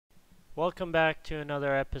Welcome back to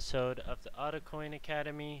another episode of the AutoCoin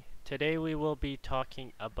Academy. Today we will be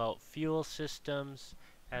talking about fuel systems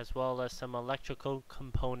as well as some electrical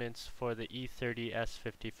components for the E30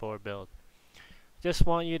 S54 build. Just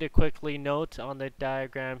want you to quickly note on the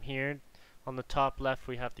diagram here, on the top left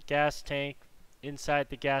we have the gas tank. Inside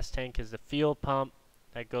the gas tank is the fuel pump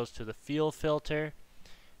that goes to the fuel filter,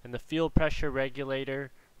 and the fuel pressure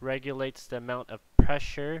regulator regulates the amount of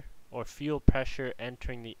pressure or fuel pressure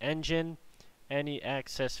entering the engine. Any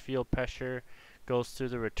excess fuel pressure goes through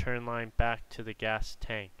the return line back to the gas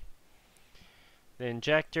tank. The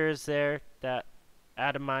injector is there that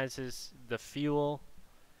atomizes the fuel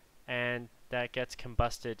and that gets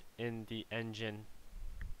combusted in the engine.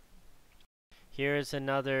 Here is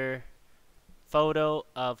another photo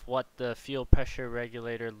of what the fuel pressure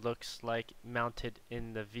regulator looks like mounted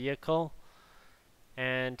in the vehicle,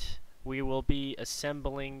 and we will be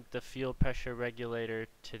assembling the fuel pressure regulator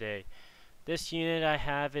today. This unit I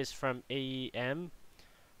have is from AEM.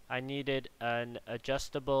 I needed an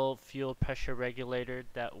adjustable fuel pressure regulator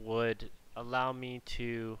that would allow me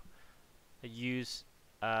to use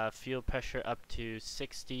fuel pressure up to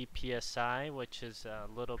 60 psi, which is a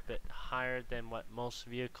little bit higher than what most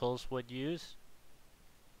vehicles would use.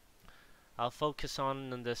 I'll focus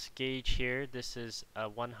on this gauge here. This is a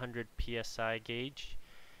 100 psi gauge,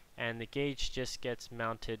 and the gauge just gets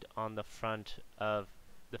mounted on the front of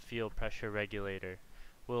the fuel pressure regulator.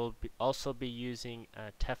 We'll also be using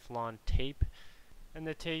Teflon tape, and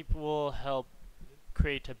the tape will help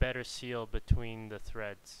create a better seal between the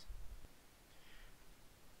threads.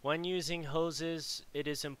 When using hoses, it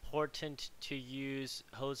is important to use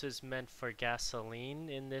hoses meant for gasoline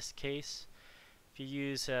in this case. If you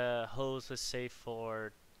use a hose, let's say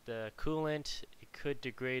for the coolant, it could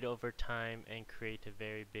degrade over time and create a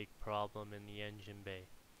very big problem in the engine bay.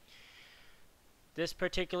 This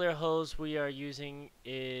particular hose we are using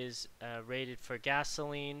is rated for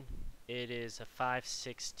gasoline. It is a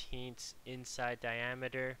 5/16 inside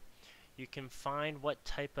diameter. You can find what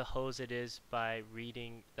type of hose it is by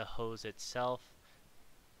reading the hose itself.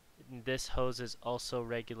 This hose is also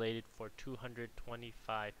regulated for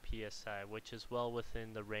 225 psi, which is well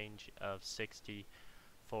within the range of 60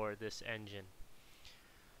 for this engine.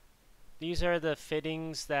 These are the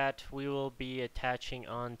fittings that we will be attaching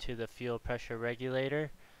onto the fuel pressure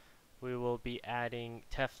regulator. We will be adding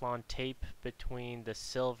Teflon tape between the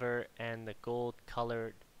silver and the gold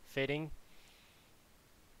colored fitting.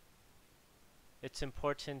 It's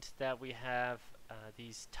important that we have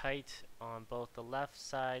these tight on both the left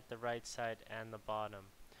side, the right side, and the bottom.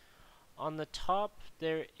 On the top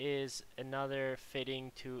there is another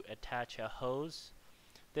fitting to attach a hose.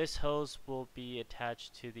 This hose will be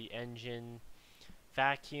attached to the engine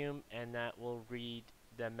vacuum, and that will read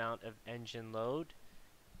the amount of engine load,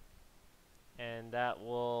 and that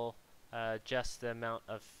will adjust the amount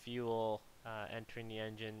of fuel entering the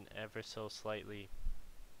engine ever so slightly.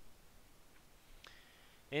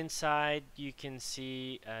 Inside you can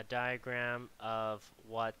see a diagram of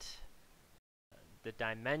what the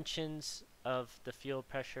dimensions of the fuel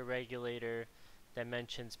pressure regulator,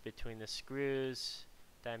 dimensions between the screws,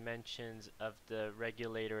 dimensions of the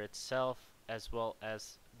regulator itself, as well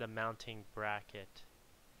as the mounting bracket.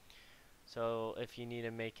 So if you need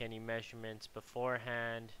to make any measurements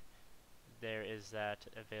beforehand, there is that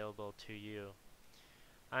available to you.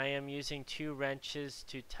 I am using 2 wrenches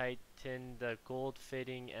to tighten the gold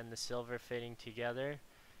fitting and the silver fitting together.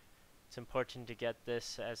 It's important to get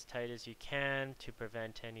this as tight as you can to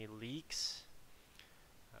prevent any leaks.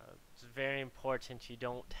 It's very important you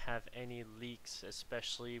don't have any leaks,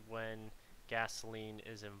 especially when gasoline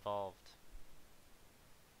is involved.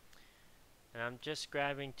 And I'm just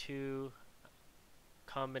grabbing 2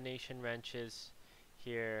 combination wrenches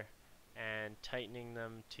here and tightening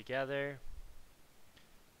them together.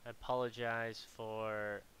 I apologize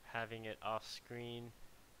for having it off screen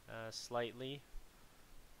slightly,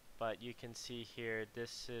 but you can see here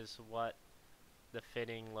this is what the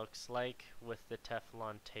fitting looks like with the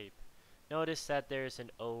Teflon tape. Notice that there's an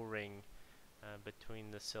O-ring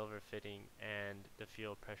between the silver fitting and the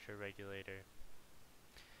fuel pressure regulator.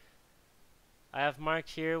 I have marked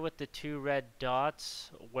here with the 2 red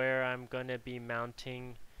dots where I'm going to be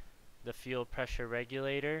mounting the fuel pressure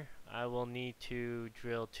regulator. I will need to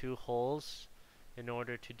drill 2 holes in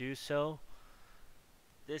order to do so.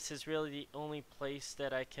 This is really the only place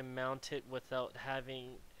that I can mount it without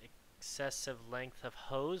having excessive length of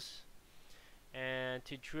hose. And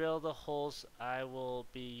to drill the holes, I will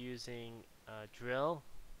be using a drill.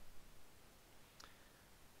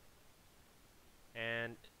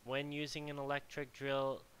 And when using an electric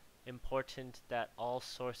drill, important that all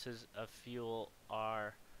sources of fuel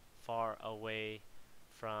are far away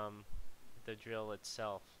from the drill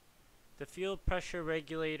itself. The fuel pressure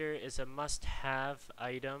regulator is a must-have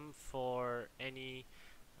item for any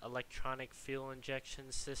electronic fuel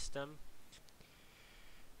injection system.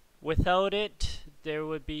 Without it, there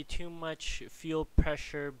would be too much fuel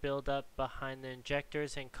pressure buildup behind the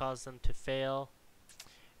injectors and cause them to fail,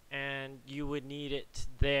 and you would need it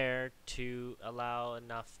there to allow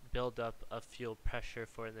enough buildup of fuel pressure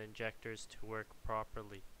for the injectors to work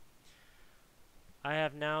properly. I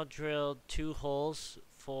have now drilled 2 holes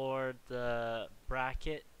for the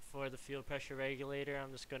bracket for the fuel pressure regulator.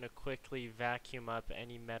 I'm just going to quickly vacuum up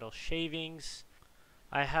any metal shavings.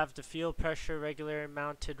 I have the fuel pressure regulator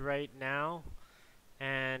mounted right now,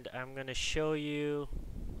 and I'm going to show you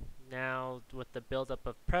now with the buildup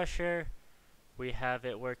of pressure. We have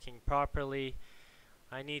it working properly.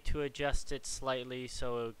 I need to adjust it slightly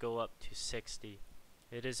so it will go up to 60.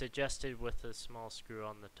 It is adjusted with a small screw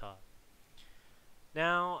on the top.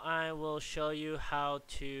 Now I will show you how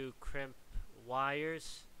to crimp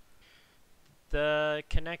wires. The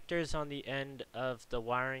connectors on the end of the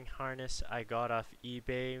wiring harness I got off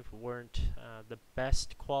eBay weren't the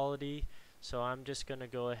best quality, so I'm just going to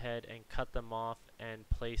go ahead and cut them off and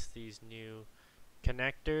place these new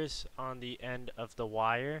connectors on the end of the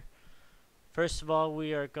wire. First of all,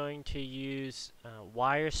 we are going to use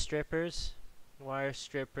wire strippers. Wire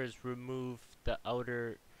strippers remove the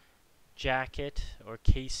outer jacket or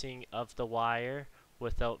casing of the wire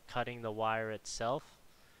without cutting the wire itself.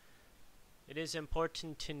 It is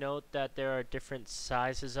important to note that there are different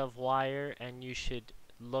sizes of wire, and you should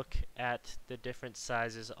look at the different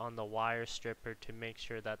sizes on the wire stripper to make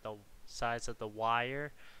sure that the size of the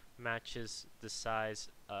wire matches the size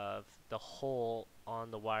of the hole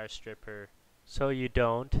on the wire stripper, so you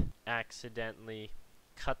don't accidentally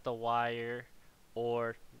cut the wire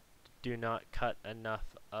or do not cut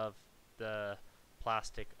enough of the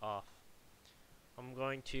plastic off. I'm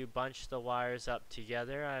going to bunch the wires up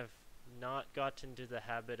together. I've not gotten into the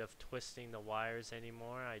habit of twisting the wires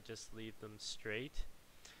anymore. I just leave them straight.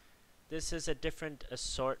 This is a different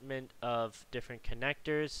assortment of different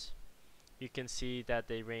connectors. You can see that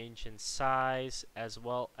they range in size as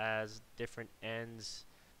well as different ends.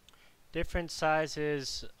 Different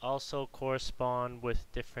sizes also correspond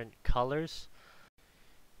with different colors.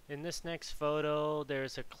 In this next photo,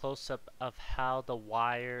 there's a close-up of how the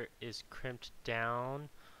wire is crimped down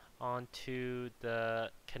onto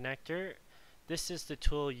the connector. This is the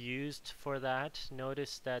tool used for that.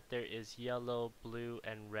 Notice that there is yellow, blue,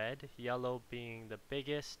 and red. Yellow being the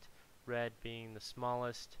biggest, red being the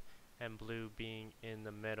smallest, and blue being in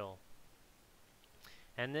the middle.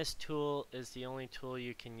 And this tool is the only tool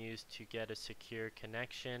you can use to get a secure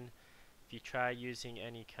connection. If you try using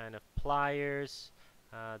any kind of pliers,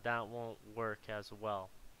 that won't work as well.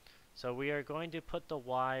 So we are going to put the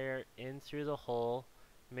wire in through the hole.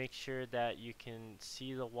 Make sure that you can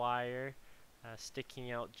see the wire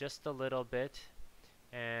sticking out just a little bit,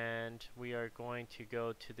 and we are going to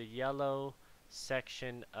go to the yellow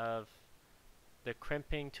section of the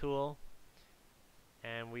crimping tool,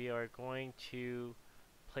 and we are going to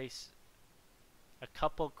place a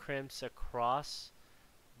couple crimps across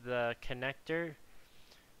the connector.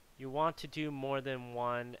 You want to do more than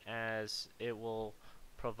one, as it will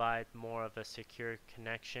provide more of a secure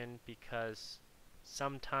connection, because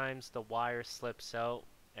sometimes the wire slips out,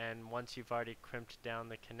 and once you've already crimped down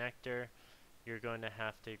the connector, you're going to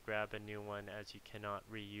have to grab a new one, as you cannot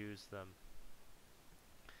reuse them.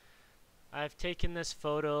 I've taken this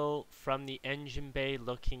photo from the engine bay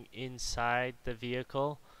looking inside the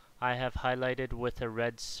vehicle. I have highlighted with a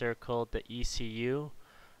red circle the ECU.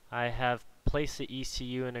 I have placed the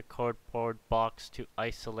ECU in a cardboard box to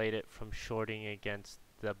isolate it from shorting against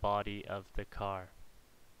the body of the car.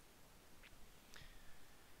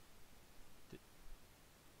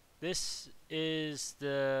 This is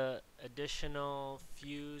the additional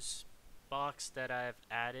fuse box that I've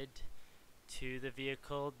added to the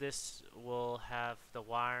vehicle. This will have the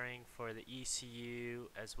wiring for the ECU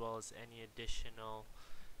as well as any additional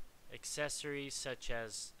accessories such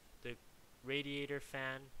as the radiator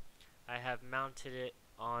fan. I have mounted it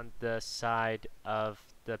on the side of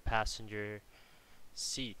the passenger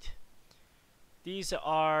seat. These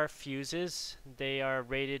are fuses. They are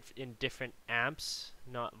rated in different amps,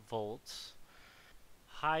 not volts.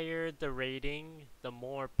 Higher the rating, the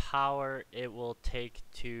more power it will take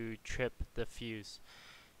to trip the fuse.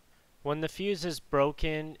 When the fuse is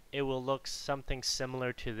broken, it will look something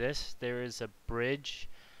similar to this. There is a bridge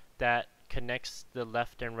that connects the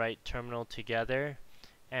left and right terminal together,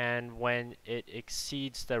 and when it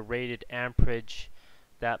exceeds the rated amperage,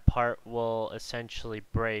 that part will essentially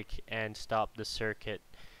break and stop the circuit.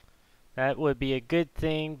 That would be a good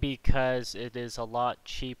thing because it is a lot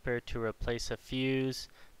cheaper to replace a fuse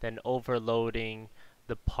than overloading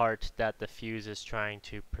the part that the fuse is trying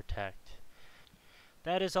to protect.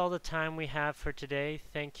 That is all the time we have for today.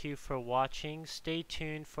 Thank you for watching. Stay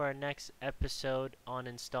tuned for our next episode on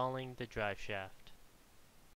installing the drive shaft.